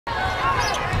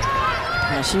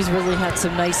Yeah, she's really had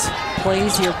some nice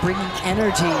plays here, bringing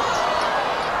energy.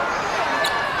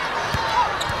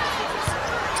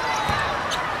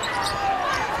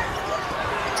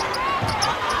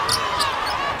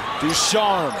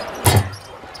 Ducharme.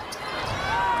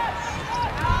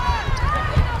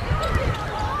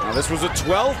 Now this was a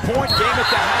 12-point game at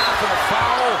the half, and a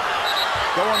foul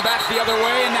going back the other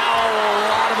way, and now a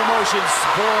lot of emotions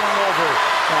boiling over.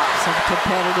 Yeah, some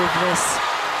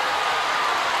competitiveness.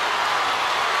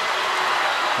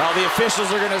 Now the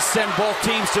officials are going to send both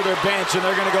teams to their bench, and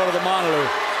they're going to go to the monitor.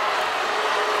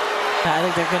 I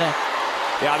think they're going to...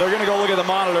 Yeah, they're going to go look at the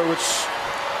monitor, which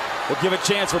will give a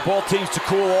chance for both teams to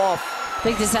cool off. I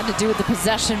think this had to do with the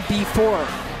possession before.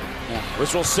 Yeah,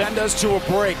 which will send us to a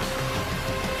break.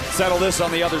 Settle this on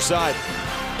the other side.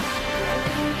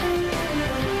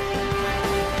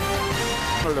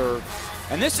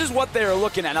 And this is what they're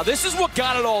looking at. Now, this is what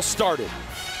got it all started.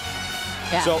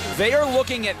 Yeah. So they are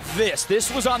looking at this.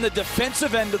 This was on the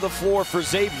defensive end of the floor for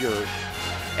Xavier.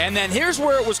 And then here's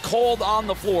where it was called on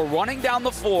the floor. Running down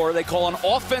the floor, they call an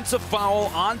offensive foul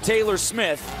on Taylor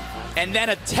Smith. And then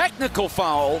a technical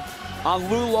foul on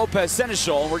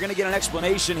Lopez-Senechal. And we're going to get an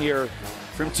explanation here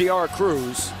from Tiara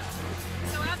Cruz.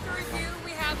 So after review,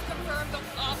 we have confirmed the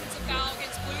offensive foul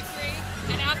against Blue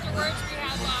 3. And afterwards, we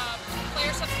have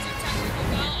player substitute technical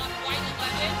foul on White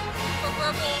 11 for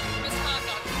verbal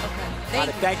misconduct.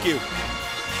 Okay. Thank you.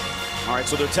 All right,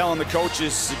 so they're telling the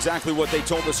coaches exactly what they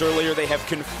told us earlier. They have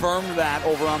confirmed that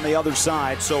over on the other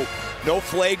side. So no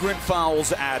flagrant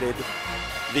fouls added.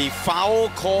 The foul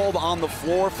called on the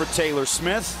floor for Taylor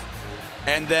Smith.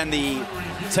 And then the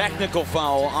technical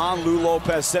foul on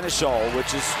Lopez-Senechal,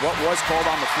 which is what was called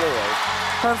on the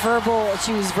floor.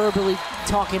 She was verbally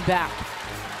talking back.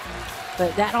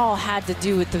 But that all had to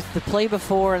do with the play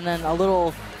before and then a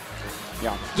little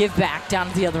give back down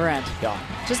at the other end. Yeah.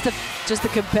 Just the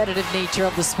competitive nature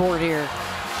of the sport here.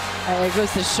 It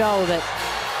goes to show that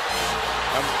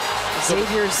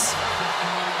Xavier's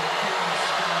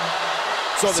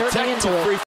so the certainly into technical it. free